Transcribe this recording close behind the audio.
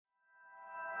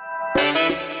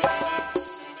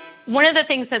one of the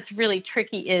things that's really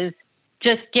tricky is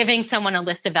just giving someone a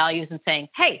list of values and saying,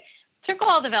 hey, circle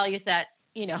all the values that,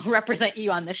 represent you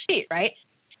on the sheet, right?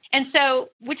 And so,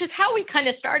 which is how we kind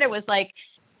of started, was like,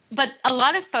 but a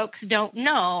lot of folks don't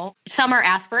know. Some are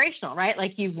aspirational, right?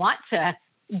 Like you want to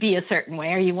be a certain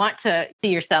way or you want to see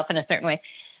yourself in a certain way.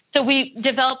 So we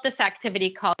developed this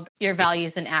activity called Your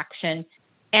Values in Action.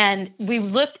 And we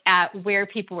looked at where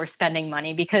people were spending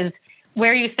money, because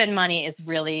where you spend money is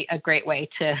really a great way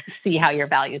to see how your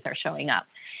values are showing up.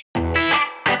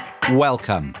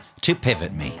 Welcome to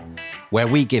Pivot Me, where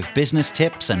we give business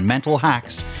tips and mental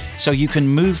hacks so you can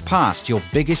move past your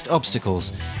biggest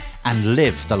obstacles and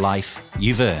live the life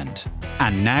you've earned.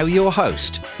 And now your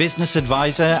host, business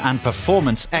advisor and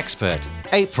performance expert,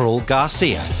 April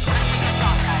Garcia.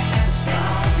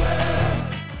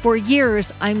 For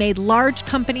years, I made large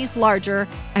companies larger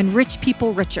and rich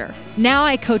people richer. Now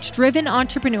I coach driven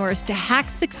entrepreneurs to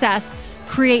hack success,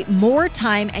 create more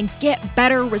time, and get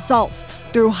better results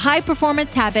through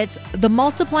high-performance habits, the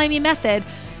Multiply Me method,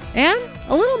 and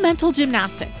a little mental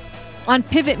gymnastics. On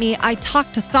Pivot Me, I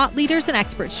talk to thought leaders and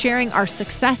experts sharing our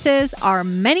successes, our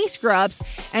many screw-ups,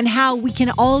 and how we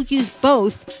can all use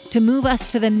both to move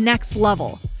us to the next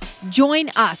level. Join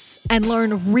us and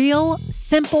learn real,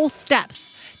 simple steps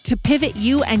to pivot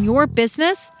you and your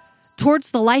business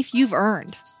towards the life you've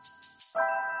earned.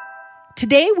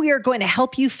 Today, we are going to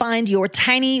help you find your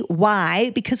tiny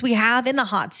why, because we have in the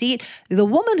hot seat the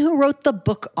woman who wrote the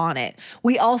book on it.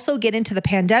 We also get into the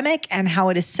pandemic and how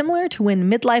it is similar to when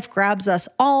midlife grabs us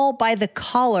all by the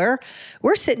collar.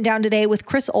 We're sitting down today with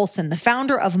Chris Olson, the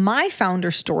founder of My Founder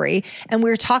Story, and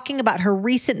we're talking about her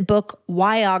recent book,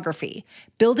 Whyography: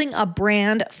 Building a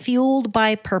Brand Fueled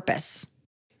by Purpose.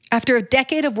 After a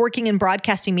decade of working in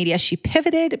broadcasting media, she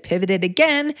pivoted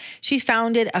again. She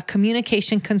founded a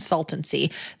communication consultancy.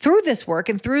 Through this work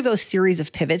and through those series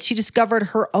of pivots, she discovered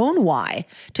her own why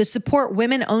to support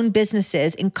women-owned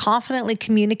businesses in confidently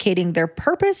communicating their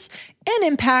purpose and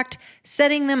impact,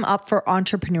 setting them up for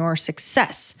entrepreneur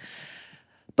success.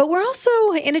 But we're also,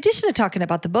 in addition to talking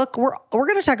about the book, we're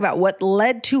going to talk about what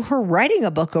led to her writing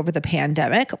a book over the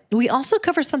pandemic. We also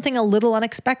cover something a little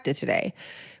unexpected today.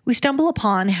 We stumble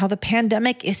upon how the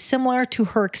pandemic is similar to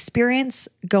her experience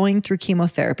going through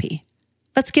chemotherapy.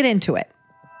 Let's get into it.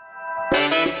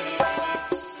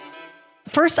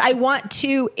 First, I want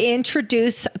to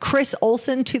introduce Chris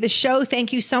Olson to the show.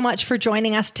 Thank you so much for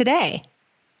joining us today.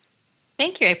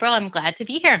 Thank you, April. I'm glad to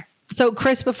be here. So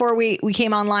Chris, before we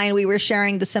came online, we were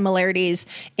sharing the similarities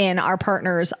in our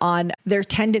partners on their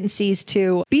tendencies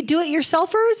to be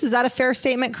do-it-yourselfers. Is that a fair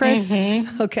statement, Chris?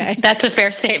 Mm-hmm. Okay. That's a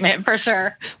fair statement for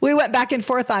sure. We went back and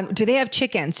forth on, do they have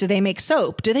chickens? Do they make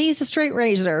soap? Do they use a straight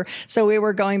razor? So we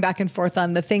were going back and forth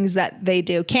on the things that they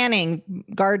do, canning,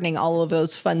 gardening, all of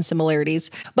those fun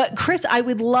similarities. But Chris, I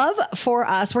would love for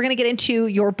us, we're going to get into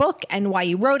your book and why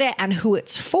you wrote it and who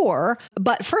it's for.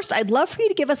 But first, I'd love for you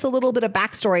to give us a little bit of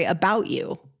backstory about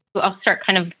you. I'll start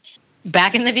kind of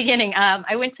back in the beginning.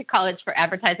 I went to college for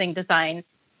advertising design,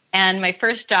 and my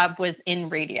first job was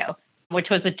in radio, which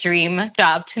was a dream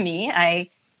job to me. I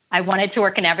wanted to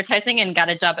work in advertising and got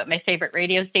a job at my favorite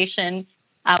radio station,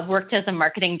 worked as a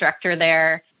marketing director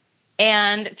there.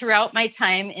 And throughout my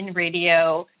time in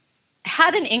radio,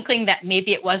 had an inkling that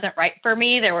maybe it wasn't right for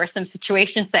me. There were some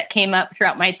situations that came up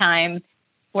throughout my time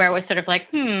where I was sort of like,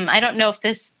 I don't know if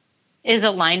this is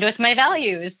aligned with my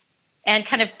values. And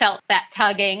kind of felt that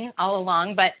tugging all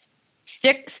along, but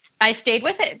I stayed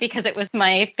with it because it was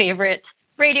my favorite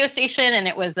radio station and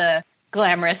it was a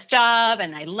glamorous job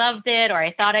and I loved it, or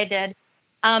I thought I did.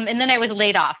 And then I was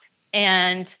laid off.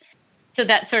 And so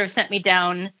that sort of sent me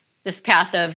down this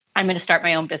path of, I'm going to start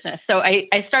my own business. So I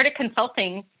started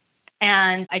consulting,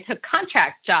 and I took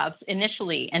contract jobs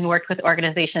initially and worked with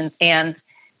organizations, and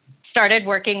started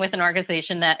working with an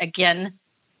organization that, again,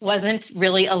 wasn't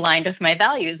really aligned with my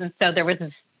values. And so there was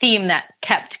this theme that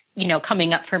kept,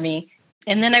 coming up for me.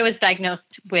 And then I was diagnosed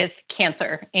with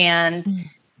cancer, and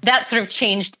that sort of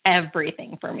changed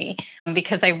everything for me,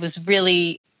 because I was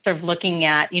really sort of looking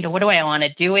at, what do I want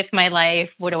to do with my life?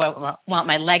 What do I want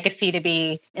my legacy to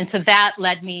be? And so that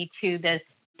led me to this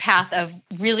path of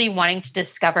really wanting to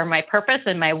discover my purpose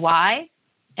and my why.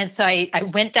 And so I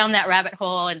went down that rabbit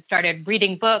hole and started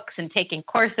reading books and taking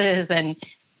courses and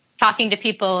talking to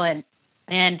people,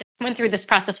 and went through this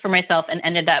process for myself, and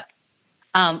ended up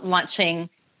launching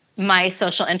my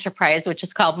social enterprise, which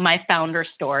is called My Founder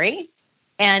Story.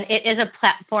 And it is a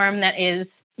platform that is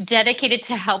dedicated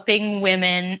to helping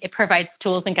women. It provides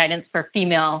tools and guidance for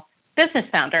female business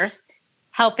founders,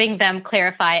 helping them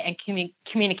clarify and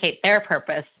communicate their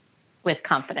purpose with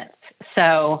confidence.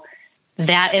 So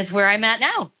that is where I'm at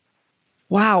now.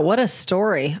 Wow, what a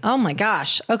story. Oh my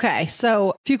gosh. Okay.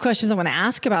 So a few questions I want to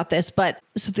ask about this, but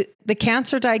so the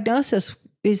cancer diagnosis,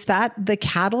 is that the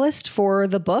catalyst for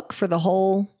the book, for the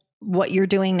whole, what you're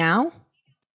doing now?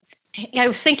 I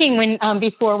was thinking when,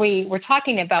 before we were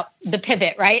talking about the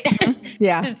pivot, right?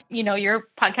 Yeah. Your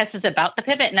podcast is about the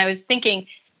pivot. And I was thinking,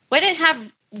 well, I didn't have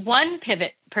one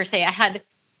pivot per se. I had,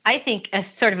 I think, a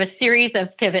sort of a series of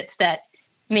pivots that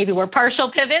maybe were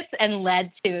partial pivots and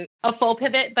led to a full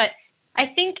pivot. But I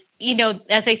think,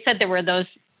 as I said, there were those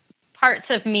parts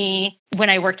of me when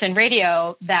I worked in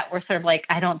radio that were sort of like,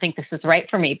 I don't think this is right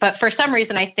for me. But for some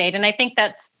reason I stayed. And I think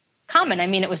that's common. I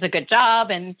mean, it was a good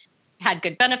job and had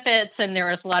good benefits, and there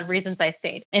was a lot of reasons I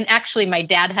stayed. And actually, my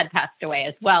dad had passed away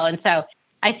as well. And so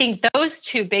I think those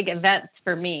two big events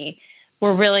for me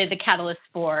were really the catalyst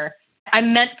for,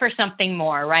 I'm meant for something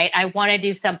more, right? I want to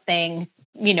do something,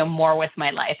 more with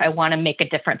my life. I want to make a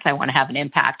difference. I want to have an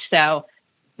impact. So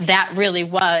that really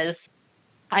was,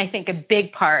 I think, a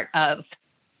big part of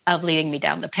leading me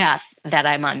down the path that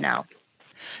I'm on now.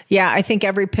 Yeah, I think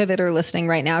every pivoter listening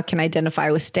right now can identify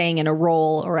with staying in a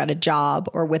role or at a job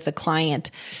or with a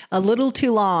client a little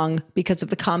too long because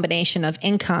of the combination of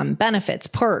income, benefits,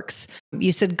 perks.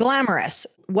 You said glamorous,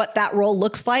 what that role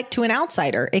looks like to an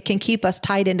outsider. It can keep us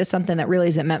tied into something that really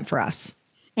isn't meant for us.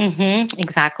 Mm-hmm,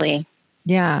 exactly.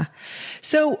 Yeah.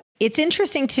 So it's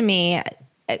interesting to me.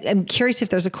 I'm curious if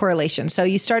there's a correlation. So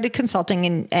you started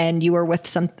consulting and you were with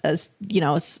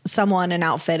someone, an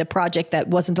outfit, a project that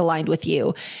wasn't aligned with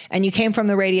you. And you came from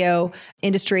the radio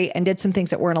industry and did some things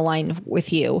that weren't aligned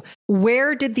with you.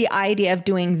 Where did the idea of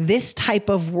doing this type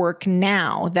of work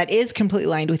now that is completely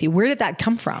aligned with you, where did that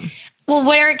come from? Well,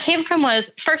 where it came from was,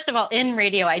 first of all, in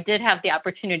radio, I did have the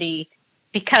opportunity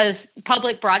because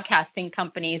public broadcasting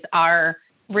companies are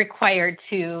required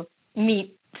to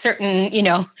meet certain,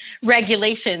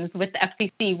 regulations with the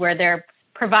FCC where they're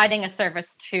providing a service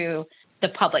to the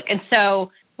public. And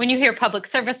so when you hear public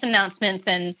service announcements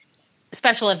and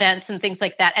special events and things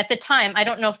like that, at the time, I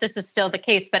don't know if this is still the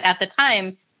case, but at the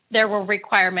time, there were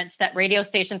requirements that radio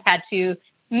stations had to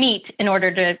meet in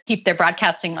order to keep their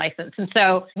broadcasting license. And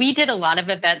so we did a lot of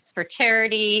events for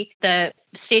charity. The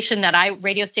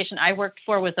radio station I worked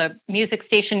for was a music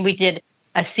station. We did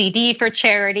a CD for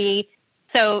charity.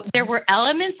 So there were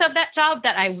elements of that job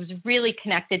that I was really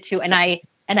connected to. And I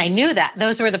knew that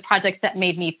those were the projects that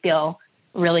made me feel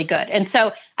really good. And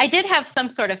so I did have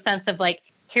some sort of sense of like,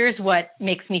 here's what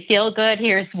makes me feel good.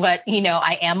 Here's what,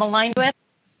 I am aligned with.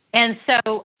 And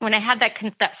so when I had that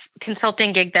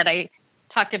consulting gig that I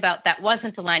talked about that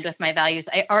wasn't aligned with my values,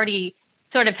 I already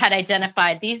sort of had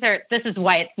identified this is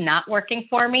why it's not working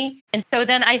for me. And so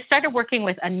then I started working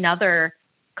with another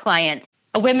client,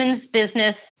 a women's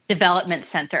business development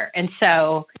center. And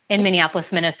so in Minneapolis,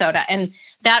 Minnesota. And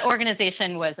that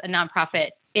organization is a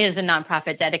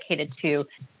nonprofit dedicated to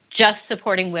just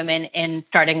supporting women in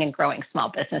starting and growing small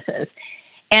businesses.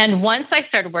 And once I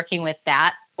started working with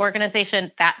that organization,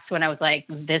 that's when I was like,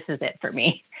 this is it for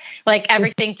me. Like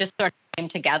everything just sort of came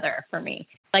together for me.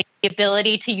 Like the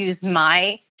ability to use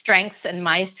my strengths and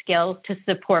my skills to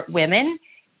support women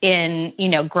in,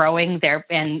 growing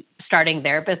and starting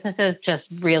their businesses just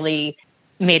really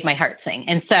made my heart sing.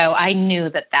 And so I knew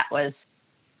that was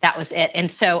it.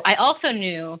 And so I also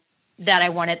knew that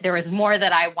there was more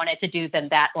that I wanted to do than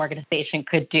that organization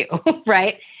could do.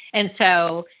 Right. And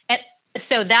so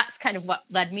that's kind of what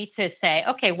led me to say,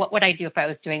 okay, what would I do if I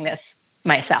was doing this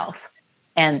myself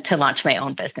and to launch my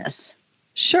own business?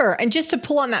 Sure. And just to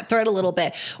pull on that thread a little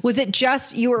bit, was it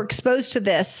just you were exposed to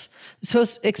this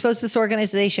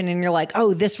organization and you're like,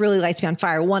 oh, this really lights me on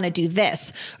fire. I want to do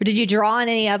this. Or did you draw on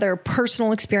any other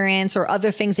personal experience or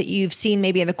other things that you've seen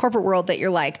maybe in the corporate world that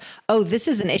you're like, oh, this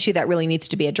is an issue that really needs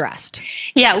to be addressed?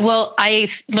 Yeah. Well, I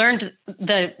learned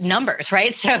the numbers,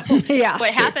 right? So yeah,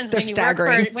 what happens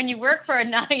when you work for a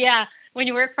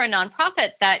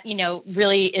nonprofit that,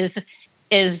 really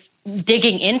is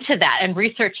digging into that and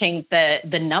researching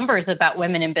the numbers about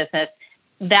women in business,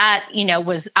 that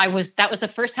was the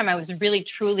first time I was really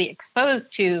truly exposed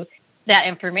to that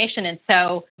information. And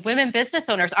so women business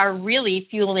owners are really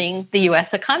fueling the U.S.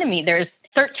 economy. There's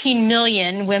 13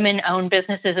 million women-owned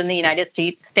businesses in the United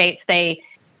States. They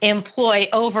employ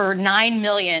over 9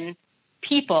 million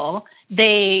people.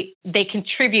 They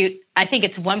contribute, I think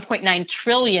it's $1.9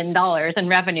 trillion in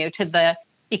revenue to the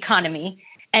economy.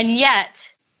 And yet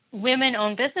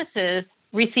women-owned businesses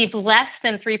receive less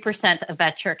than 3% of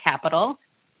venture capital,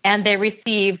 and they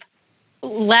receive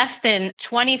less than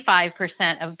 25%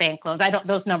 of bank loans.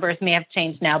 Those numbers may have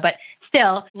changed now, but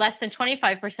still less than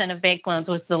 25% of bank loans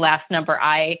was the last number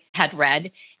I had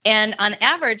read. And on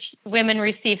average, women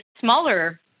receive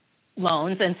smaller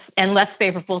loans and less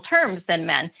favorable terms than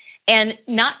men. And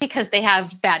not because they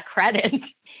have bad credit.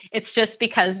 It's just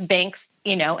because banks,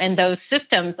 and those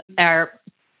systems are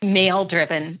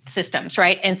male-driven systems,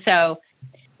 right? And so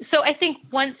I think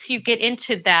once you get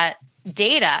into that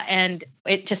data, and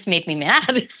it just made me mad.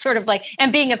 It's sort of like,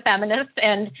 and being a feminist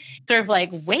and sort of like,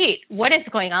 wait, what is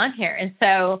going on here? And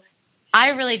so I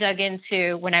really dug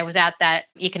into, when I was at that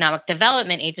economic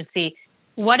development agency,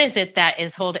 what is it that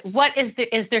is holding,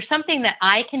 is there something that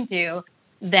I can do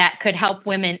that could help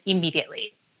women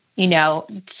immediately,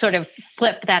 sort of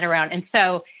flip that around. And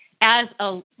so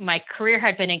my career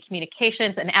had been in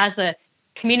communications, and as a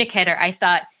communicator, I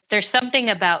thought there's something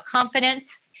about confidence.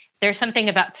 There's something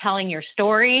about telling your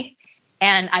story.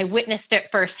 And I witnessed it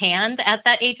firsthand at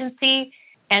that agency.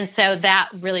 And so that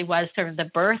really was sort of the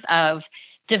birth of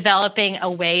developing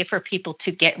a way for people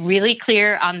to get really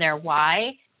clear on their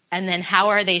why. And then how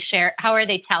are they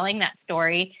telling that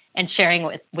story and sharing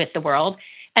with the world?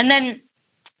 And then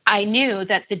I knew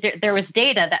that there was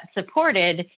data that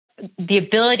supported the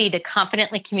ability to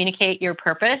confidently communicate your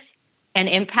purpose and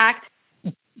impact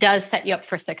does set you up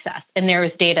for success. And there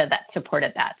was data that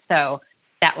supported that. So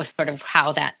that was sort of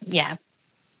how that, yeah.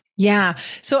 Yeah.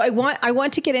 So I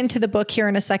want to get into the book here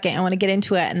in a second. I want to get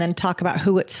into it and then talk about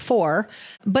who it's for.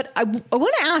 But I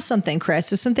want to ask something, Chris.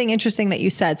 There's something interesting that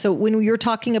you said. So when we were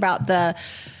talking about the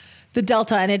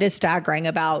delta, and it is staggering,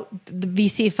 about the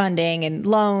VC funding and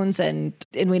loans, and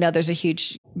we know there's a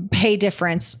huge pay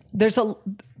difference. There's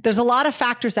a lot of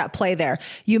factors that play there.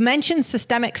 You mentioned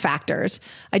systemic factors.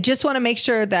 I just want to make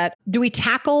sure that, do we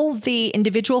tackle the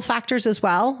individual factors as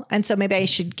well? And so maybe I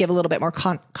should give a little bit more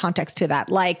context to that,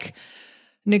 like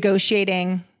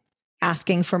negotiating,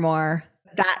 asking for more,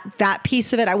 that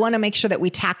piece of it. I want to make sure that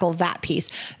we tackle that piece,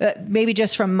 maybe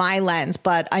just from my lens,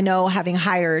 but I know, having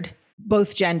hired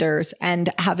both genders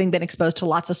and having been exposed to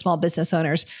lots of small business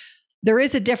owners, there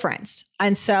is a difference.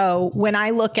 And so when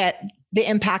I look at the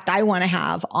impact I want to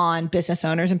have on business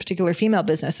owners, in particular female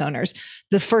business owners,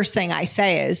 the first thing I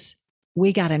say is,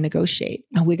 we got to negotiate,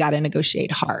 and we got to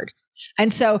negotiate hard.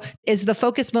 And so is the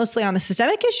focus mostly on the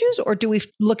systemic issues, or do we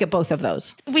look at both of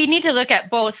those? We need to look at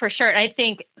both for sure. I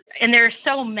think, and there are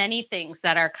so many things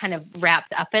that are kind of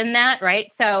wrapped up in that,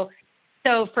 right? So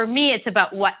for me, it's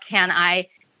about what can I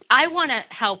want to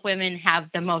help women have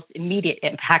the most immediate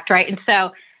impact, right? And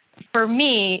so for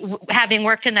me, having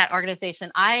worked in that organization,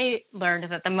 I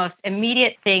learned that the most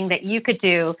immediate thing that you could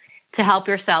do to help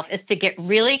yourself is to get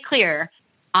really clear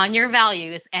on your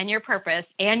values and your purpose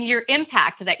and your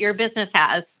impact that your business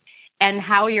has, and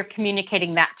how you're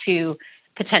communicating that to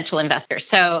potential investors.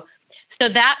 So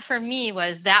that for me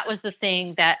was the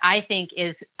thing that I think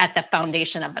is at the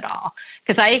foundation of it all.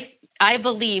 Because I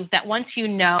believe that once you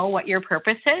know what your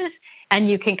purpose is, and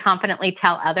you can confidently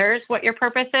tell others what your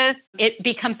purpose is, it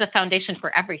becomes the foundation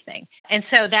for everything. And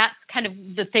so that's kind of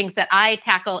the things that I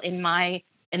tackle in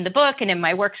the book and in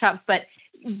my workshops. But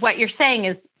what you're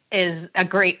saying is a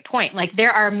great point. Like,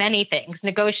 there are many things.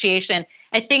 Negotiation.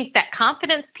 I think that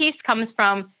confidence piece comes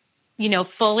from,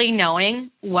 fully knowing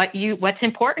what's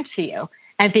important to you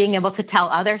and being able to tell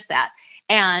others that.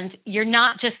 And you're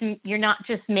not just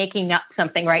making up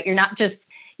something, right? You're not just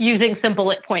using some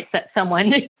bullet points that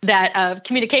a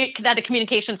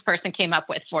communications person came up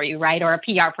with for you, right? Or a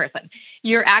PR person.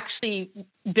 You're actually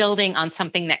building on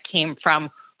something that came from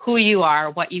who you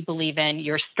are, what you believe in,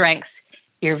 your strengths,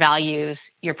 your values,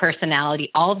 your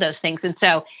personality, all of those things. And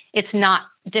so it's not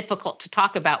difficult to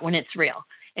talk about when it's real.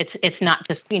 It's not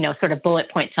just, sort of bullet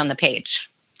points on the page.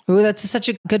 Ooh, that's such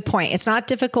a good point. It's not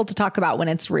difficult to talk about when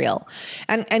it's real,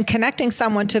 and connecting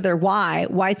someone to their why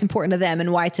it's important to them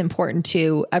and why it's important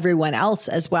to everyone else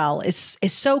as well is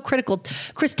so critical.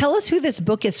 Chris, tell us who this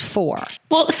book is for.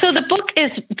 Well, so the book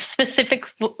is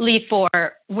specifically for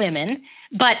women,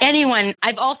 but anyone.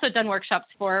 I've also done workshops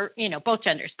for, both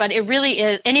genders, but it really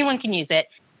is, anyone can use it,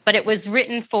 but it was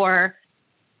written for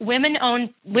women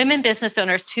business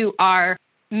owners who are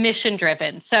mission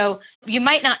driven. So you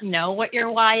might not know what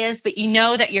your why is, but you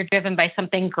know that you're driven by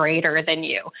something greater than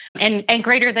you, and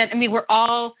greater than, we're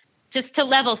all, just to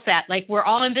level set, like, we're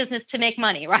all in business to make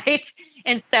money, right?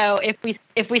 And so if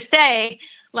we say,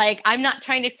 like, I'm not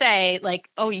trying to say, like,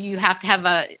 oh, you have to have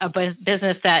a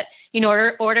business that, in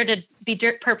order to be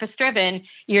purpose driven,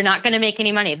 you're not going to make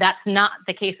any money. That's not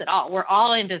the case at all. We're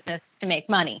all in business to make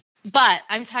money. But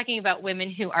I'm talking about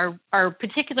women who are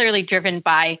particularly driven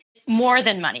by more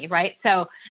than money, right? So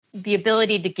the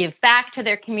ability to give back to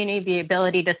their community, the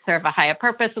ability to serve a higher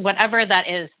purpose, whatever that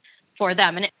is for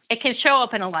them. And it can show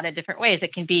up in a lot of different ways.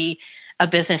 It can be a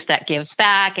business that gives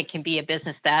back. It can be a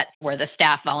business where the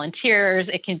staff volunteers.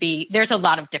 It can be, there's a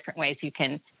lot of different ways you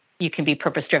can you can be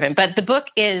purpose driven. But the book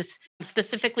is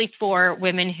specifically for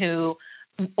women who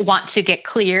want to get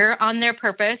clear on their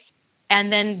purpose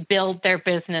and then build their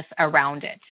business around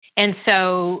it. And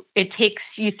so it takes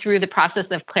you through the process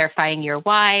of clarifying your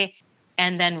why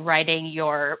and then writing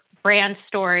your brand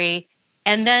story.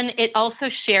 And then it also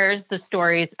shares the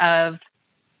stories of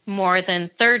more than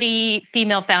 30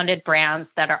 female-founded brands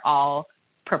that are all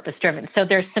purpose-driven. So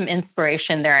there's some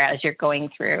inspiration there as you're going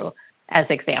through as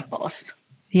examples.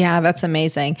 Yeah, that's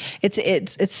amazing.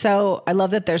 It's so, I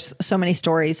love that there's so many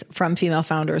stories from female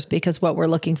founders, because what we're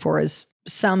looking for is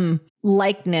some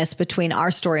likeness between our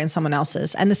story and someone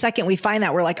else's. And the second we find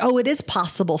that, we're like, oh, it is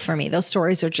possible for me. Those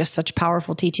stories are just such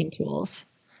powerful teaching tools.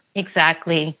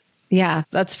 Exactly. Yeah,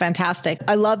 that's fantastic.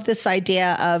 I love this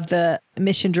idea of the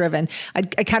mission driven. I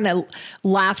kind of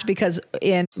laughed because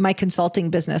in my consulting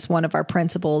business, one of our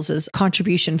principles is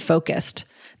contribution focused,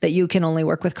 that you can only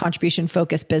work with contribution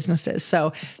focused businesses.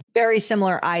 So very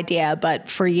similar idea, but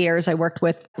for years I worked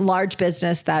with large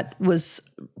business that was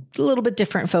a little bit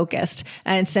different focused.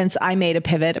 And since I made a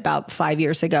pivot about 5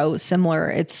 years ago, similar,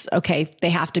 it's okay, they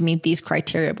have to meet these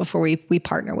criteria before we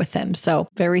partner with them. So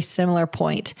very similar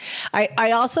point.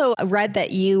 I also read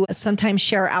that you sometimes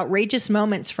share outrageous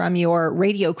moments from your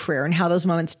radio career and how those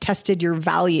moments tested your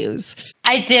values.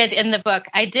 I did in the book.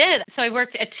 I did. So I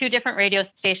worked at 2 different radio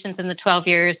stations in the 12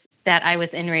 years that I was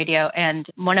in radio. And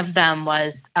one of them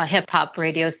was a hip hop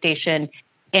radio station.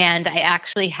 And I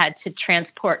actually had to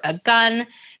transport a gun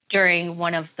during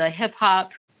one of the hip hop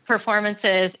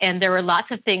performances. And there were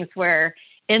lots of things where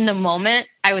in the moment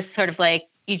I was sort of like,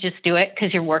 you just do it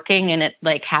because you're working and it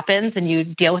like happens and you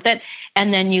deal with it.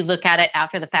 And then you look at it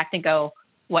after the fact and go,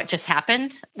 what just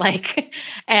happened? Like,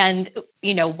 and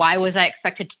why was I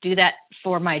expected to do that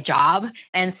for my job?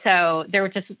 And so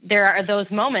there are those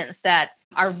moments that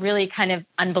are really kind of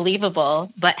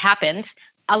unbelievable, but happened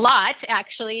a lot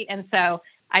actually. And so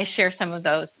I share some of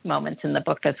those moments in the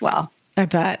book as well. I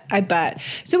bet.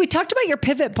 So we talked about your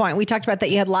pivot point. We talked about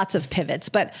that you had lots of pivots,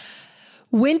 but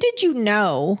when did you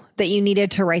know that you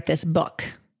needed to write this book?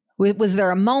 Was there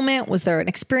a moment? Was there an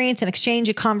experience, an exchange,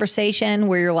 a conversation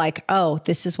where you're like, oh,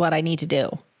 this is what I need to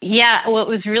do? Yeah, well, it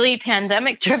was really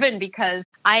pandemic driven because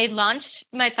I launched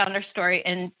my founder story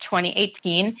in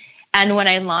 2018. And when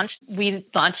I launched, we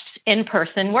launched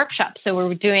in-person workshops. So we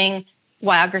were doing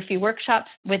biography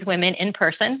workshops with women in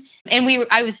person. And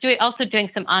I was also doing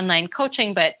some online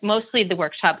coaching, but mostly the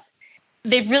workshops,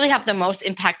 they really have the most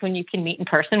impact when you can meet in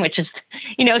person, which is,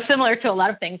 similar to a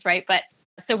lot of things, right? But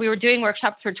so we were doing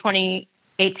workshops for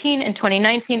 2018 and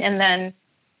 2019, and then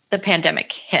the pandemic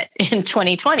hit in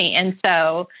 2020. And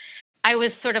so I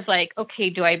was sort of like, okay,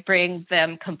 do I bring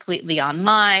them completely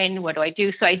online? What do I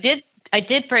do? So I did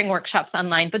bring workshops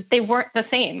online, but they weren't the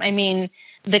same. I mean,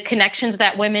 the connections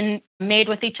that women made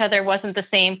with each other wasn't the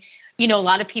same. A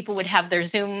lot of people would have their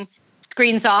Zoom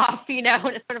screens off, and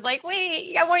it's sort of like,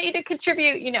 wait, I want you to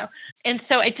contribute, And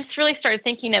so I just really started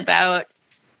thinking about,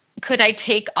 could I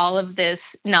take all of this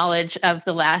knowledge of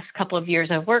the last couple of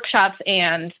years of workshops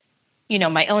and,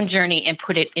 my own journey and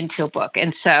put it into a book?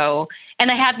 And I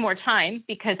had more time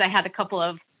because I had a couple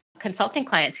of consulting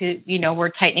clients who, were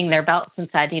tightening their belts and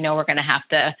said, we're going to have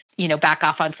to, back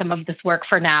off on some of this work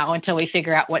for now until we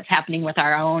figure out what's happening with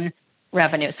our own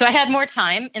revenue. So I had more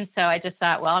time. And so I just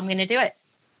thought, well, I'm going to do it.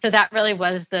 So that really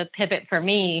was the pivot for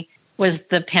me, was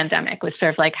the pandemic, was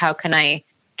sort of like, how can I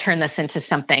turn this into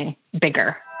something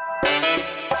bigger?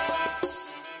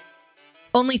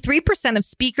 Only 3% of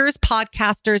speakers,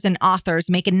 podcasters, and authors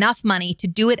make enough money to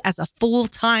do it as a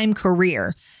full-time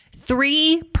career.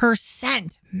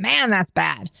 3%. Man, that's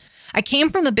bad. I came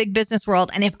from the big business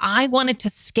world, and if I wanted to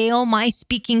scale my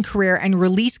speaking career and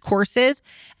release courses,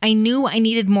 I knew I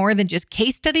needed more than just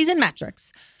case studies and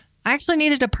metrics. I actually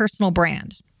needed a personal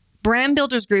brand. Brand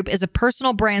Builders Group is a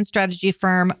personal brand strategy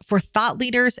firm for thought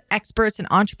leaders, experts, and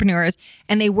entrepreneurs,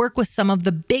 and they work with some of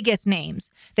the biggest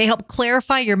names. They help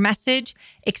clarify your message,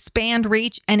 expand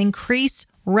reach, and increase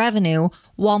revenue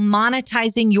while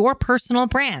monetizing your personal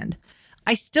brand.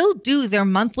 I still do their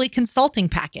monthly consulting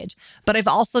package, but I've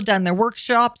also done their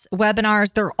workshops,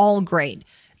 webinars. They're all great.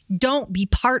 Don't be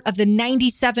part of the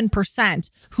 97%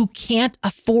 who can't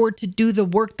afford to do the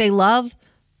work they love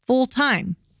full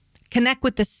time. Connect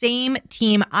with the same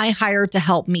team I hired to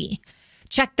help me.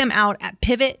 Check them out at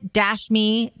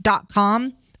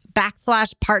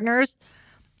pivot-me.com/partners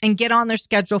and get on their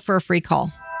schedule for a free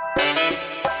call.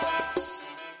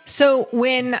 So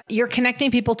when you're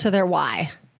connecting people to their why,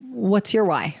 what's your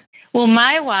why? Well,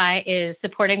 my why is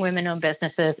supporting women-owned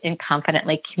businesses in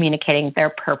confidently communicating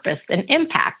their purpose and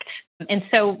impact. And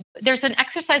so there's an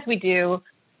exercise we do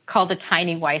called a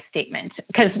tiny why statement.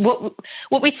 Because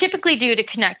what we typically do to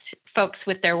connect folks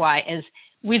with their why is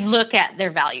we look at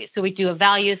their values. So we do a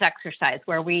values exercise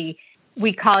where we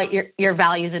call it your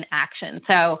values in action.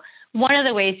 So one of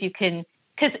the ways you can,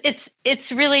 because it's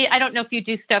really, I don't know if you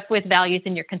do stuff with values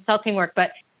in your consulting work,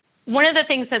 but one of the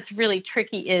things that's really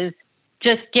tricky is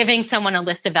just giving someone a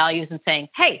list of values and saying,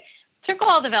 hey, circle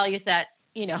all the values that,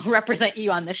 represent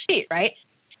you on the sheet, right?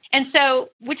 And so,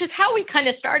 which is how we kind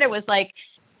of started, was like,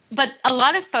 but a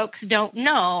lot of folks don't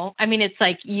know. I mean, it's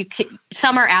like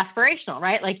some are aspirational,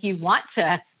 right? Like you want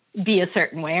to be a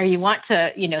certain way, or you want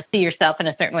to, see yourself in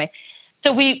a certain way.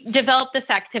 So we developed this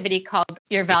activity called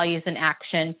Your Values in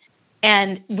Action.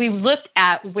 And we looked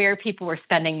at where people were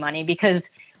spending money, because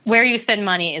where you spend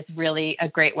money is really a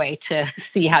great way to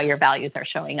see how your values are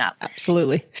showing up.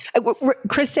 Absolutely.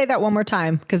 Chris, say that one more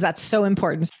time, because that's so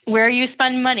important. Where you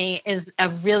spend money is a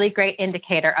really great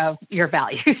indicator of your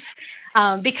values.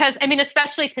 Because,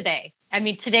 especially today,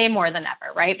 today more than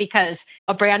ever, right? Because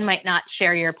a brand might not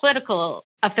share your political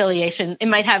affiliation. It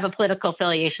might have a political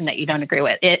affiliation that you don't agree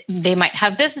with. They might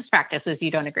have business practices you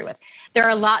don't agree with. There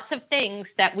are lots of things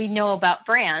that we know about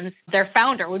brands, their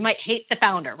founder. We might hate the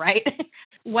founder, right?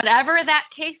 Whatever that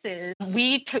case is,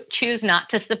 we choose not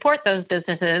to support those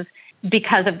businesses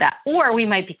because of that. Or we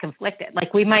might be conflicted.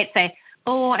 Like we might say,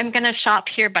 oh, I'm going to shop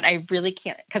here, but I really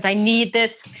can't because I need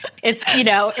this.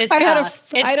 I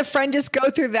had a friend just go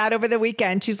through that over the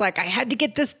weekend. She's like, I had to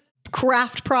get this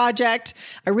craft project.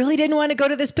 I really didn't want to go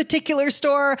to this particular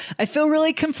store. I feel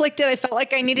really conflicted. I felt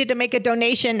like I needed to make a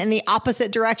donation in the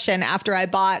opposite direction after I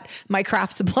bought my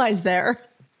craft supplies there.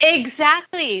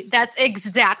 Exactly. That's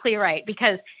exactly right.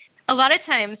 Because a lot of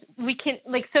times we can,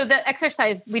 so the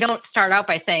exercise, we don't start out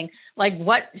by saying,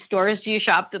 what stores do you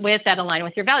shop with that align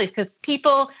with your values? Because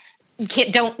people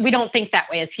we don't think that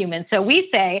way as humans. So we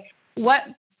say, what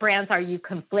brands are you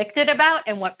conflicted about,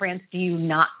 and what brands do you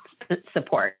not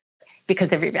support because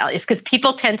of your values? Because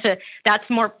people tend to, that's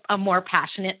a more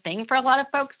passionate thing for a lot of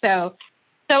folks.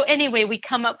 So anyway, we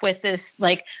come up with this,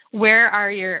 what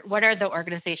are the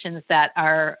organizations that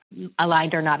are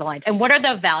aligned or not aligned? And what are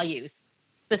the values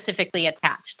specifically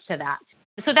attached to that?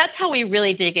 So that's how we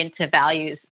really dig into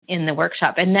values in the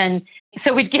workshop. And then,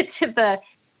 so we'd get to the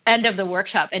end of the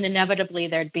workshop, and inevitably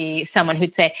there'd be someone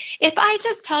who'd say, if I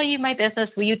just tell you my business,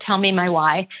 will you tell me my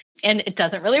why? And it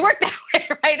doesn't really work that way,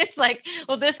 right? It's like,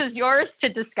 well, this is yours to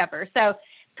discover. So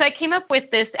I came up with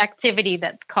this activity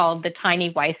that's called the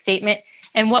Tiny Why Statement.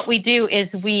 And what we do is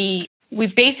we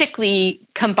basically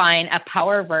combine a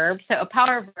power verb. So a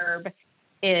power verb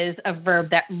is a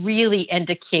verb that really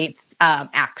indicates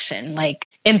action, like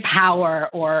empower,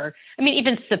 or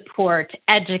even support,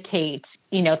 educate,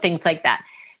 things like that.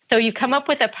 So you come up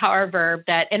with a power verb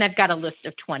that, and I've got a list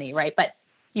of 20, right? But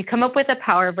you come up with a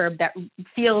power verb that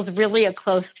feels really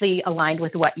closely aligned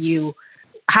with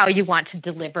how you want to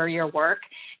deliver your work.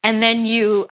 And then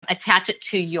you attach it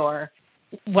to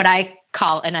what I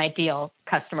call an ideal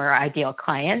customer or ideal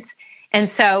client.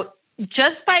 And so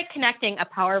just by connecting a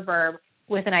power verb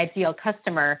with an ideal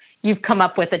customer, you've come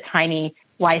up with a tiny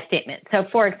why statement. So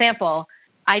for example,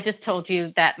 I just told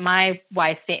you that my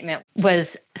why statement was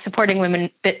supporting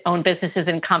women-owned businesses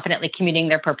and confidently communicating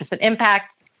their purpose and impact.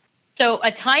 So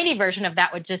a tiny version of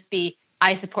that would just be,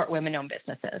 I support women-owned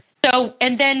businesses. So,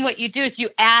 and then what you do is you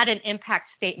add an impact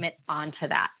statement onto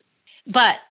that.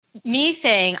 But me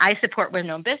saying I support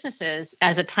women-owned businesses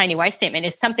as a tiny why statement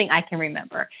is something I can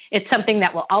remember. It's something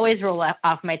that will always roll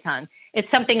off my tongue. It's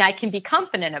something I can be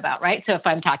confident about, right? So if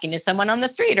I'm talking to someone on the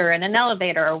street or in an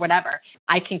elevator or whatever,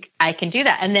 I can do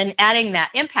that. And then adding that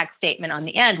impact statement on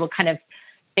the end will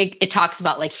it talks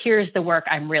about here's the work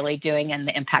I'm really doing and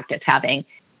the impact it's having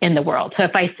in the world. So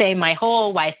if I say my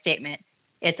whole why statement,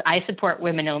 it's I support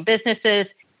women-owned businesses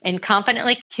and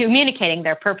confidently communicating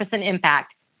their purpose and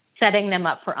impact, setting them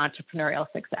up for entrepreneurial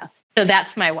success. So that's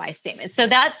my why statement. So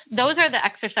those are the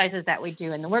exercises that we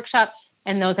do in the workshop,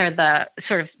 and those are the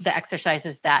sort of the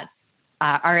exercises that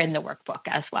are in the workbook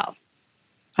as well.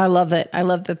 I love it. I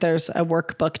love that there's a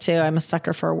workbook too. I'm a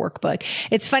sucker for a workbook.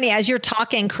 It's funny, as you're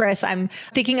talking, Chris, I'm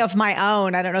thinking of my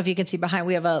own. I don't know if you can see behind,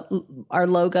 we have our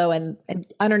logo, and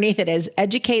underneath it is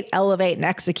educate, elevate, and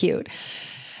execute.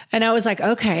 And I was like,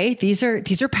 okay, these are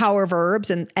power verbs.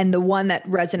 And the one that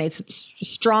resonates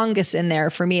strongest in there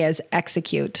for me is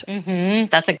execute. Mm-hmm.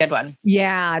 That's a good one.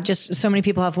 Yeah. Just so many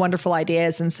people have wonderful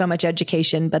ideas and so much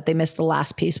education, but they miss the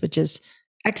last piece, which is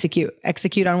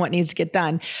execute on what needs to get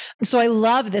done. So I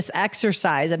love this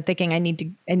exercise. I'm thinking I need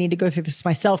to go through this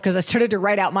myself, because I started to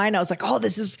write out mine. I was like, oh,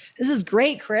 this is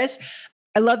great, Chris.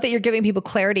 I love that you're giving people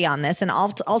clarity on this. And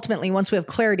ultimately, once we have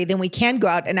clarity, then we can go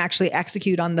out and actually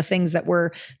execute on the things that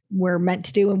we're meant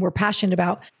to do and we're passionate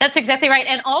about. That's exactly right.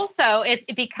 And also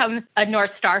it becomes a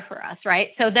North Star for us, right?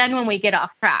 So then when we get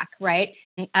off track, right?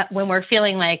 When we're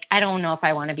feeling like, I don't know if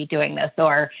I want to be doing this,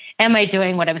 or am I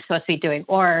doing what I'm supposed to be doing?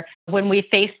 Or when we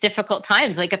face difficult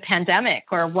times like a pandemic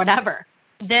or whatever,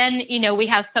 then, we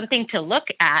have something to look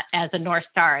at as a North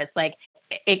Star. It's like,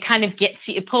 it kind of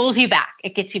it pulls you back.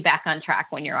 It gets you back on track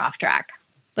when you're off track.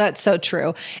 That's so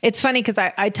true. It's funny because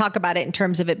I talk about it in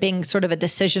terms of it being sort of a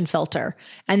decision filter.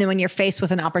 And then when you're faced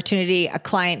with an opportunity, a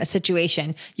client, a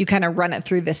situation, you kind of run it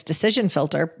through this decision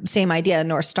filter. Same idea,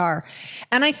 North Star.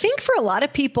 And I think for a lot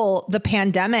of people, the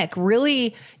pandemic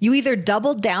really, you either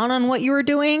doubled down on what you were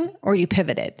doing or you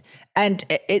pivoted. And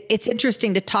it's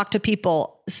interesting to talk to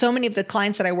people. So many of the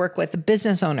clients that I work with, the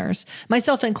business owners,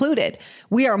 myself included,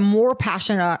 we are more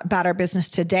passionate about our business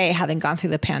today, having gone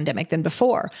through the pandemic, than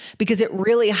before, because it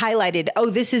really highlighted, oh,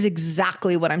 this is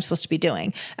exactly what I'm supposed to be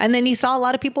doing. And then you saw a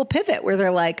lot of people pivot where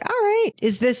they're like, all right,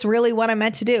 is this really what I'm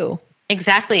meant to do?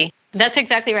 Exactly. That's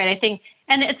exactly right. I think,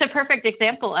 and it's a perfect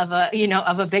example of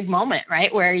a big moment,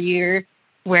 right? Where you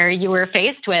were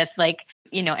faced with like,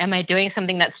 am I doing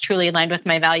something that's truly aligned with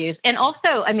my values? And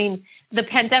also, the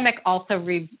pandemic also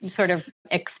sort of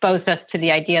exposed us to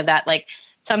the idea that like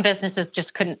some businesses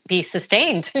just couldn't be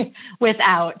sustained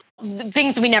without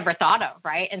things we never thought of,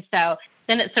 right? And so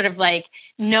then it's sort of like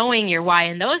knowing your why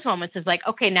in those moments is like,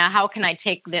 okay, now how can I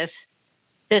take this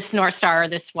North Star or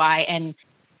this why and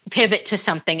pivot to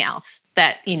something else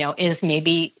that, is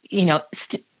maybe,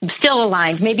 still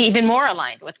aligned, maybe even more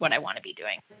aligned with what I want to be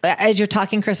doing. As you're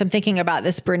talking, Chris, I'm thinking about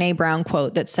this Brene Brown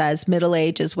quote that says, middle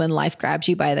age is when life grabs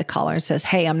you by the collar and says,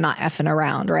 hey, I'm not effing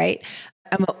around, right?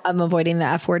 I'm avoiding the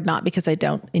F word, not because I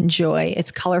don't enjoy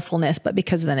its colorfulness, but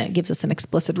because then it gives us an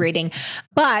explicit rating.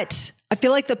 But I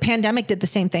feel like the pandemic did the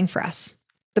same thing for us.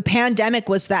 The pandemic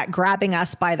was that grabbing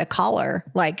us by the collar,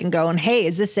 like, and going, hey,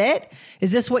 is this it?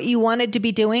 Is this what you wanted to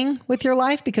be doing with your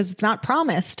life? Because it's not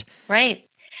promised. Right.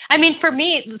 For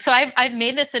me, so I've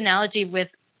made this analogy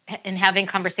in having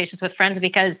conversations with friends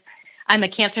because I'm a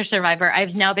cancer survivor.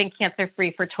 I've now been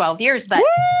cancer-free for 12 years. But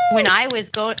when I was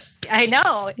I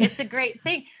know, it's a great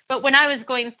thing. But when I was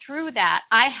going through that,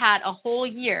 I had a whole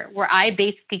year where I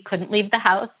basically couldn't leave the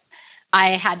house.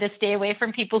 I had to stay away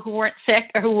from people who weren't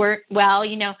sick or who weren't well,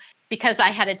 because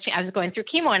I was going through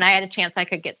chemo and I had a chance I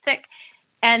could get sick.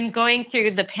 And going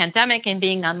through the pandemic and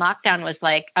being on lockdown was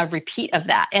like a repeat of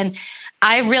that. And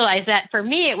I realized that for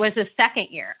me, it was the second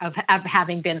year of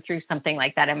having been through something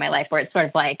like that in my life where it's sort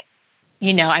of like,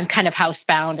 I'm kind of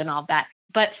housebound and all that.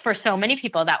 But for so many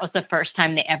people, that was the first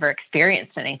time they ever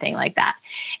experienced anything like that.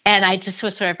 And I just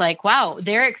was sort of like, wow,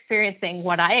 they're experiencing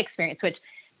what I experienced, which,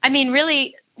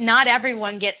 really not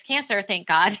everyone gets cancer, thank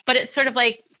God. But it's sort of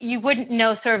like you wouldn't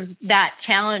know sort of that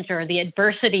challenge or the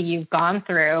adversity you've gone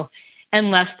through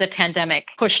unless the pandemic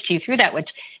pushed you through that, which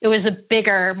it was a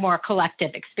bigger, more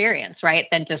collective experience, right,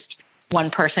 than just one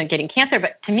person getting cancer.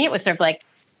 But to me, it was sort of like,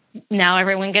 now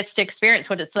everyone gets to experience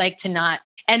what it's like to not.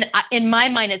 And in my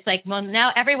mind, it's like, well,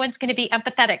 now everyone's going to be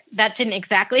empathetic. That didn't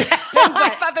exactly happen. But,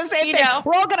 I thought the same thing.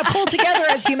 We're all going to pull together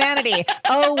as humanity.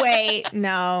 Oh, wait,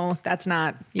 no, that's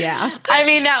not. Yeah. That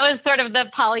was sort of the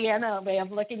Pollyanna way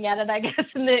of looking at it, I guess,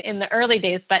 in the early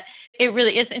days. But it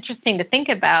really is interesting to think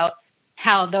about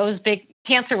how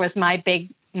cancer was my big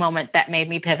moment that made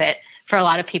me pivot. For a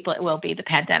lot of people, it will be the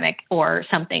pandemic or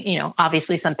something,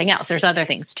 obviously something else. There's other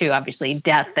things too, obviously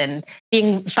death and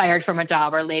being fired from a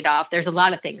job or laid off. There's a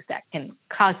lot of things that can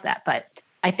cause that. But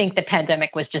I think the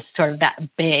pandemic was just sort of that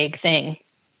big thing.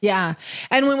 Yeah.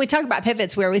 And when we talk about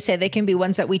pivots, we always say they can be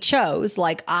ones that we chose,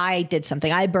 like I did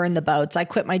something, I burned the boats, I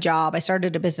quit my job, I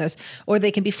started a business, or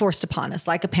they can be forced upon us,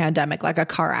 like a pandemic, like a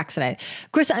car accident.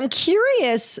 Chris, I'm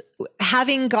curious,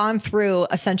 having gone through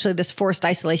essentially this forced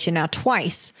isolation now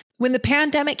twice, when the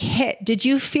pandemic hit, did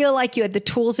you feel like you had the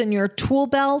tools in your tool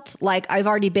belt? Like, I've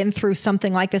already been through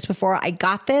something like this before, I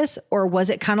got this? Or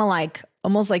was it kind of like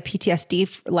almost like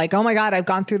PTSD, like, oh my God, I've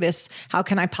gone through this. How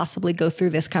can I possibly go through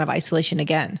this kind of isolation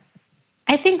again?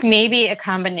 I think maybe a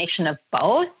combination of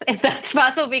both, if that's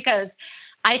possible, because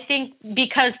I think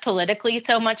because politically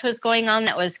so much was going on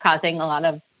that was causing a lot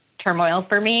of turmoil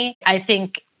for me. I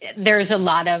think there's a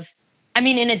lot of,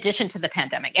 in addition to the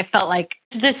pandemic, it felt like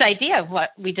this idea of what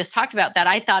we just talked about, that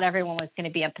I thought everyone was going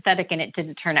to be empathetic, and it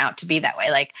didn't turn out to be that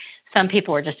way. Like some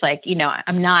people were just like,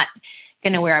 I'm not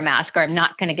going to wear a mask, or I'm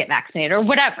not going to get vaccinated, or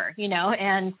whatever,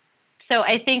 And so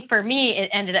I think for me, it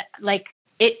ended up like,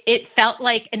 it felt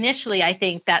like initially, I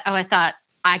think that, I thought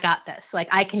I got this, like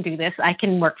I can do this. I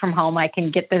can work from home. I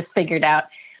can get this figured out.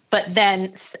 But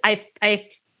then I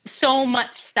so much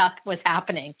stuff was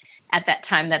happening at that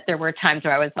time that there were times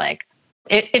where I was like,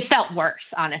 it felt worse,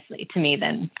 honestly, to me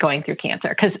than going through cancer.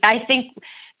 Because I think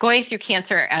going through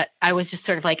cancer, I was just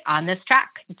sort of like on this track,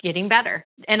 getting better.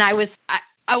 And I was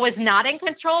not in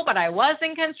control, but I was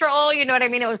in control. You know what I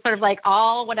mean? It was sort of like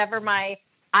all whatever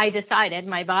I decided,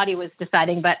 my body was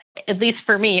deciding. But at least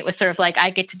for me, it was sort of like I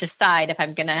get to decide if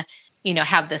I'm going to,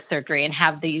 have this surgery and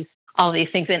have all these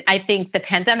things. And I think the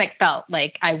pandemic felt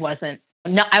like I was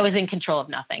in control of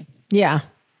nothing. Yeah.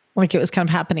 Like it was kind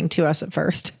of happening to us at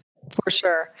first. For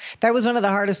sure. That was one of the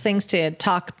hardest things to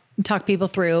talk people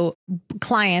through,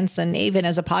 clients, and even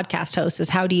as a podcast host, is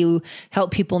how do you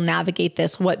help people navigate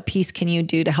this? What piece can you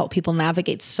do to help people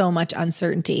navigate so much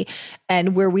uncertainty?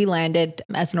 And where we landed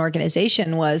as an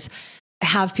organization was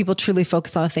have people truly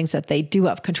focus on the things that they do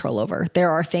have control over.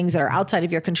 There are things that are outside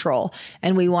of your control,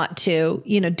 and we want to,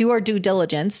 do our due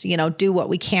diligence, do what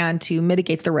we can to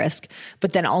mitigate the risk,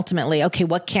 but then ultimately, okay,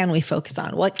 what can we focus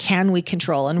on? What can we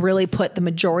control? And really put the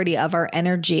majority of our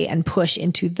energy and push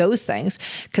into those things.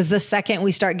 Because the second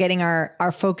we start getting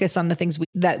our focus on the things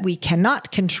that we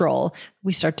cannot control,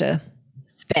 we start to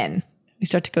spin. We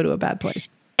start to go to a bad place.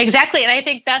 Exactly. And I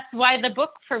think that's why the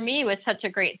book for me was such a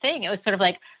great thing. It was sort of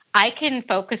like, I can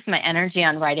focus my energy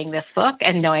on writing this book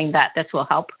and knowing that this will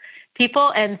help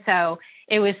people. And so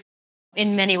it was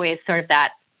in many ways sort of that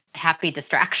happy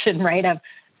distraction, right? Of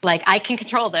like, I can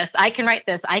control this. I can write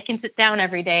this. I can sit down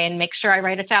every day and make sure I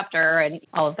write a chapter and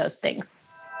all of those things.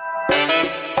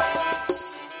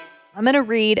 I'm going to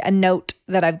read a note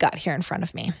that I've got here in front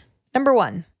of me. Number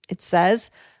 1, it says,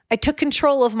 I took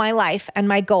control of my life and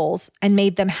my goals and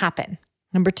made them happen.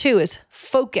 Number 2 is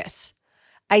focus.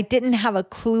 I didn't have a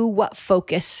clue what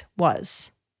focus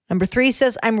was. Number 3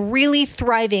 says, I'm really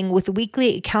thriving with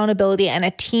weekly accountability and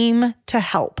a team to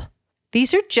help.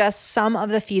 These are just some of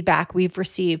the feedback we've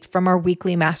received from our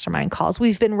weekly mastermind calls.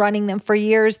 We've been running them for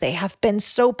years. They have been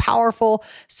so powerful,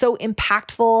 so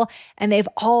impactful, and they've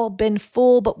all been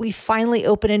full, but we finally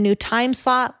opened a new time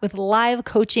slot with live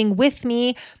coaching with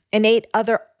me and 8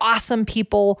 other awesome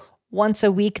people. Once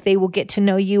a week, they will get to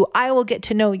know you. I will get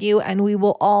to know you, and we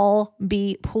will all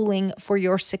be pulling for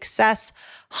your success.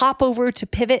 Hop over to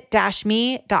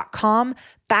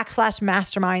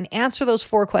pivot-me.com/mastermind, answer those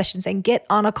 4 questions, and get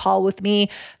on a call with me.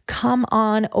 Come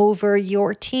on over.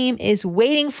 Your team is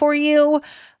waiting for you.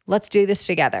 Let's do this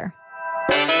together.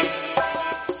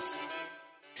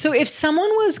 So if someone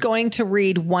was going to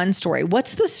read one story,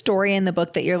 what's the story in the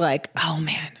book that you're like, oh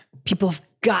man, people have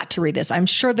got to read this? I'm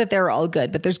sure that they're all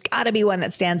good, but there's got to be one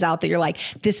that stands out that you're like,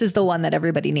 this is the one that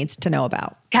everybody needs to know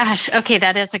about. Gosh, okay,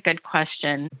 that is a good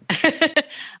question.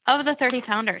 Of the 30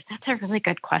 founders, that's a really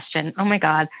good question. Oh my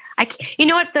God. You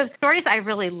know what? The stories I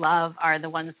really love are the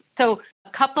ones. So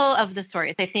a couple of the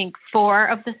stories, I think 4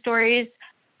 of the stories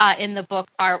in the book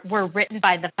were written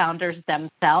by the founders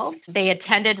themselves. They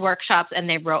attended workshops and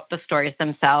they wrote the stories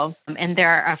themselves. And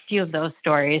there are a few of those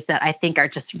stories that I think are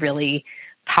just really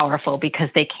powerful because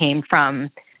they came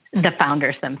from the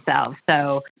founders themselves.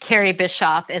 So Carrie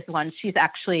Bischoff is one. She's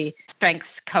actually a strengths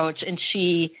coach, and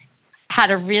she had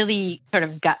a really sort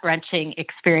of gut-wrenching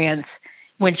experience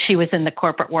when she was in the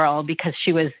corporate world because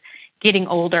she was getting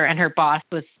older and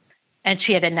and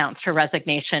she had announced her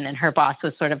resignation, and her boss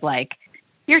was sort of like,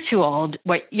 you're too old.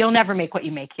 You'll never make what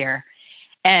you make here.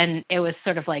 And it was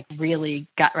sort of like really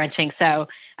gut-wrenching. So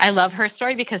I love her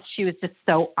story because she was just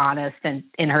so honest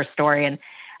in her story. And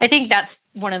I think that's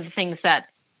one of the things that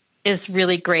is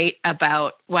really great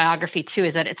about Whyography too,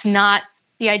 is that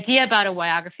the idea about a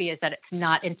Whyography is that it's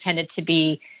not intended to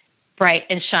be bright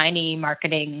and shiny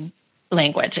marketing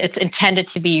language. It's intended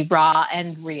to be raw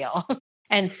and real.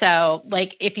 And so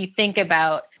like, if you think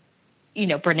about,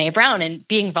 Brené Brown and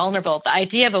being vulnerable, the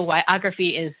idea of a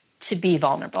Whyography is to be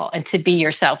vulnerable and to be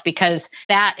yourself, because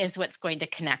that is what's going to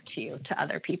connect you to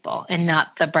other people, and not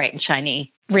the bright and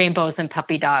shiny rainbows and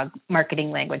puppy dog marketing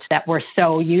language that we're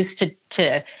so used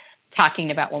to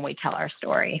talking about when we tell our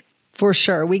story. For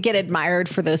sure. We get admired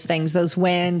for those things, those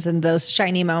wins and those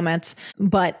shiny moments,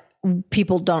 but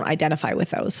people don't identify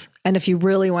with those. And if you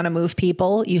really want to move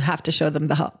people, you have to show them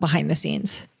the behind the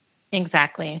scenes.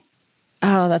 Exactly.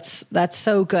 Oh, that's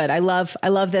so good. I love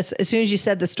this. As soon as you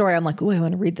said the story, I'm like, oh, I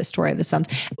want to read the story. This sounds,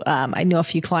 I know a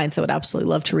few clients that would absolutely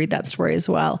love to read that story as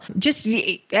well.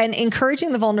 And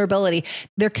encouraging the vulnerability.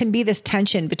 There can be this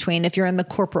tension between, if you're in the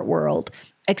corporate world,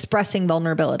 expressing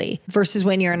vulnerability versus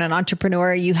when you're an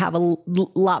entrepreneur, you have a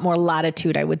lot more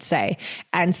latitude, I would say.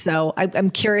 And so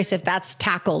I'm curious if that's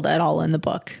tackled at all in the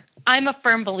book. I'm a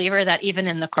firm believer that even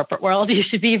in the corporate world, you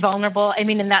should be vulnerable. I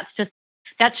mean, and that's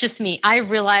just me. I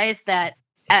realize that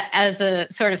as a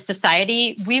sort of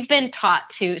society, we've been taught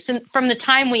to, since from the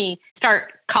time we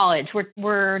start college,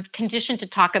 we're conditioned to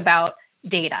talk about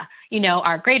data,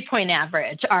 our grade point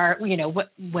average, our,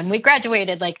 when we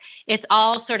graduated, like it's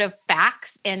all sort of facts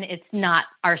and it's not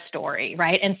our story,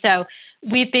 right? And so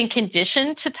we've been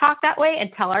conditioned to talk that way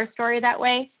and tell our story that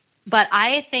way. But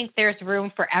I think there's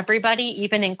room for everybody,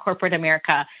 even in corporate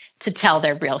America, to tell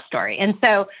their real story. And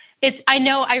so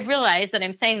I realize that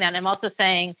I'm saying that. I'm also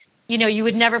saying, you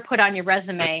would never put on your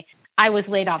resume, I was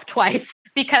laid off twice,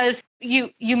 because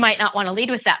you might not want to lead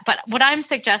with that. But what I'm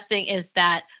suggesting is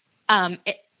that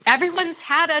everyone's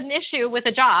had an issue with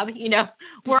a job.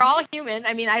 We're all human.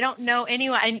 I mean, I don't know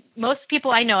anyone. Most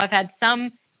people I know have had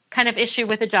some kind of issue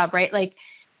with a job, right? Like,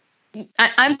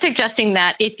 I'm suggesting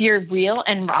that if you're real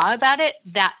and raw about it,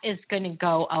 that is going to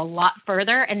go a lot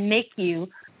further and make you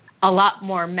a lot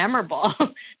more memorable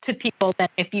to people than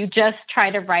if you just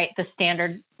try to write the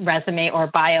standard resume or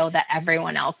bio that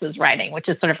everyone else is writing, which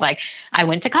is sort of like, I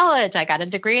went to college, I got a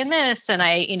degree in this, and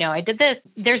I did this.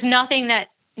 There's nothing that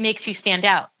makes you stand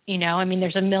out. I mean,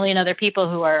 there's a million other people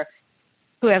who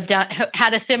have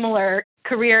had a similar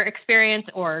career experience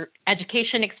or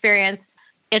education experience.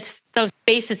 It's those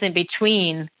spaces in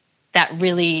between that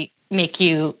really make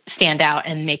you stand out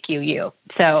and make you you.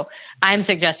 So I'm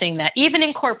suggesting that even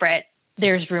in corporate,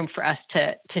 there's room for us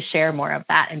to share more of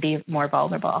that and be more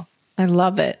vulnerable. I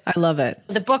love it. I love it.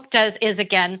 The book is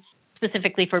again,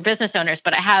 specifically for business owners,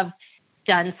 but I have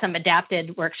done some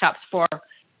adapted workshops for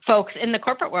folks in the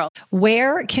corporate world.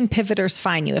 Where can pivoters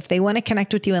find you if they want to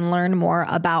connect with you and learn more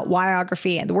about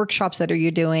Whyography and the workshops that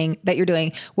you're doing?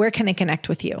 Where can they connect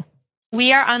with you?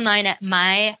 We are online at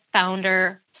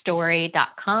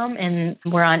myfounderstory.com, and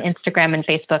we're on Instagram and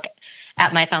Facebook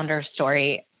at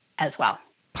myfounderstory as well.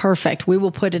 Perfect. We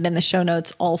will put it in the show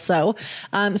notes also.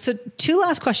 So 2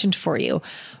 last questions for you.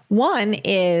 One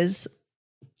is,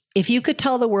 if you could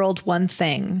tell the world one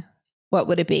thing, what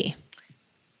would it be?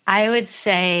 I would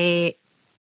say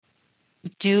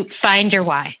find your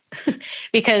why.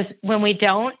 Because when we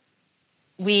don't,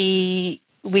 we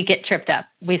get tripped up.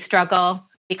 We struggle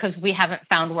because we haven't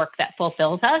found work that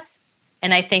fulfills us.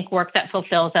 And I think work that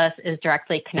fulfills us is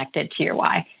directly connected to your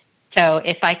why. So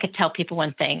if I could tell people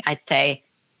one thing, I'd say,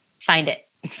 find it.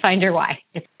 Find your why.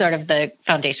 It's sort of the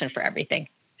foundation for everything.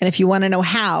 And if you want to know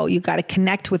how, you've got to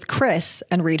connect with Chris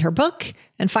and read her book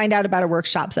and find out about her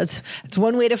workshops. That's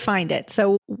one way to find it.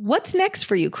 So what's next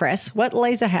for you, Chris? What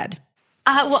lays ahead?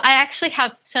 Well, I actually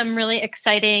have some really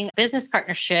exciting business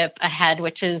partnership ahead,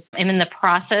 which is I'm in the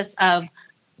process of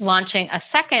launching a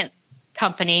second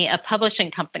company, a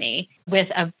publishing company with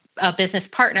a business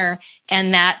partner.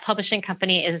 And that publishing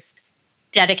company is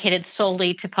dedicated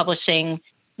solely to publishing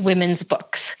women's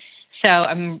books. So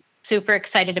I'm super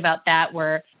excited about that.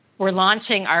 We're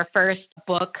launching our first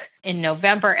book in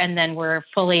November, and then we're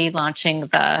fully launching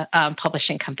the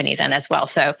publishing company then as well.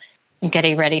 So I'm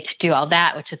getting ready to do all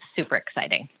that, which is super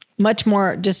exciting. Much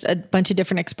more, just a bunch of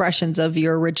different expressions of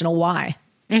your original why.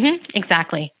 Mm-hmm,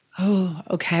 exactly. Oh,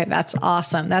 okay. That's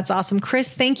awesome. That's awesome.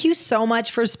 Chris, thank you so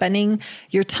much for spending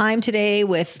your time today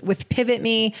with Pivot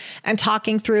Me and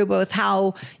talking through both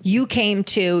how you came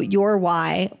to your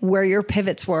why, where your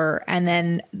pivots were, and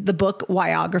then the book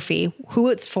Whyography, who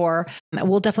it's for.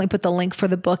 We'll definitely put the link for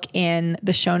the book in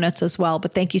the show notes as well.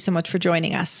 But thank you so much for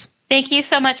joining us. Thank you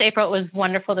so much, April. It was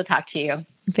wonderful to talk to you.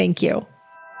 Thank you.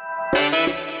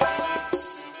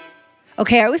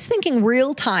 Okay, I was thinking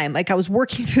real time, like I was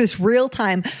working through this real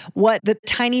time, what the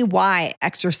tiny why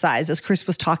exercise as Chris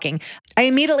was talking. I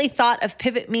immediately thought of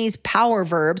Pivot Me's power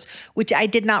verbs, which I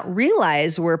did not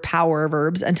realize were power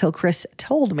verbs until Chris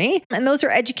told me. And those are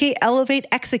educate, elevate,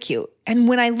 execute. And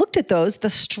when I looked at those,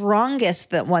 the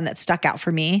strongest one that stuck out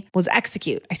for me was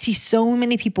execute. I see so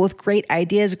many people with great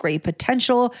ideas, great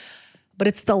potential, but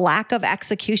it's the lack of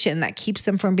execution that keeps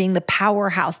them from being the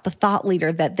powerhouse, the thought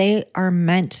leader that they are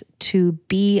meant to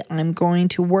be. I'm going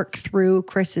to work through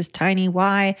Chris's tiny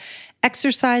why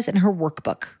exercise in her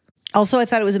workbook. Also, I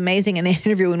thought it was amazing in the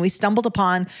interview when we stumbled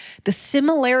upon the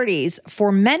similarities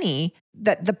for many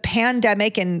that the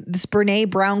pandemic and this Brene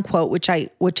Brown quote, which I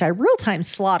real time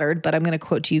slaughtered, but I'm going to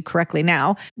quote to you correctly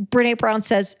now. Brene Brown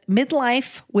says,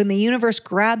 midlife, when the universe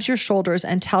grabs your shoulders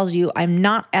and tells you, I'm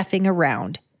not effing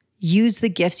around. Use the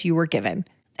gifts you were given.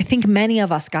 I think many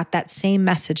of us got that same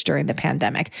message during the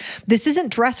pandemic. This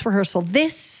isn't dress rehearsal.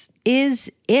 This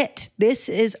is it. This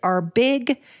is our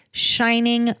big,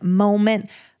 shining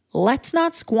moment. Let's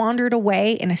not squander it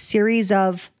away in a series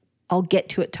of I'll get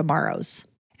to it tomorrows.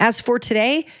 As for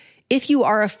today, If you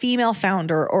are a female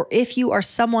founder, or if you are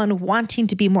someone wanting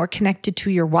to be more connected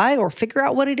to your why, or figure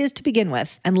out what it is to begin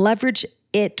with and leverage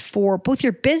it for both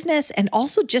your business and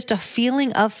also just a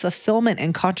feeling of fulfillment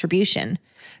and contribution,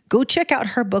 go check out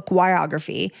her book,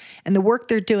 Whyography, and the work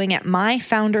they're doing at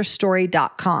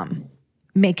myfounderstory.com.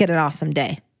 Make it an awesome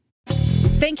day.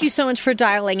 Thank you so much for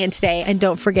dialing in today. And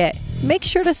don't forget, make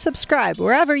sure to subscribe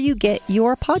wherever you get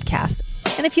your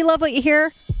podcast. And if you love what you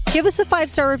hear, give us a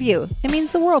 5-star review. It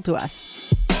means the world to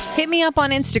us. Hit me up on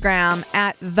Instagram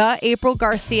at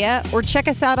 @TheAprilGarcia or check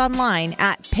us out online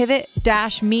at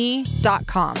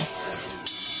pivot-me.com.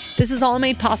 This is all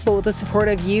made possible with the support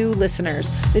of you listeners,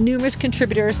 the numerous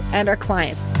contributors, and our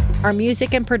clients. Our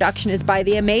music and production is by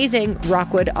the amazing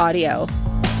Rockwood Audio.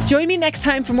 Join me next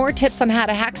time for more tips on how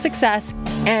to hack success.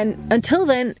 And until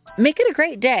then, make it a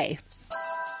great day.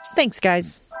 Thanks,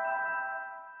 guys.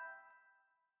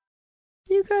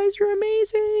 You guys are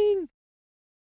amazing.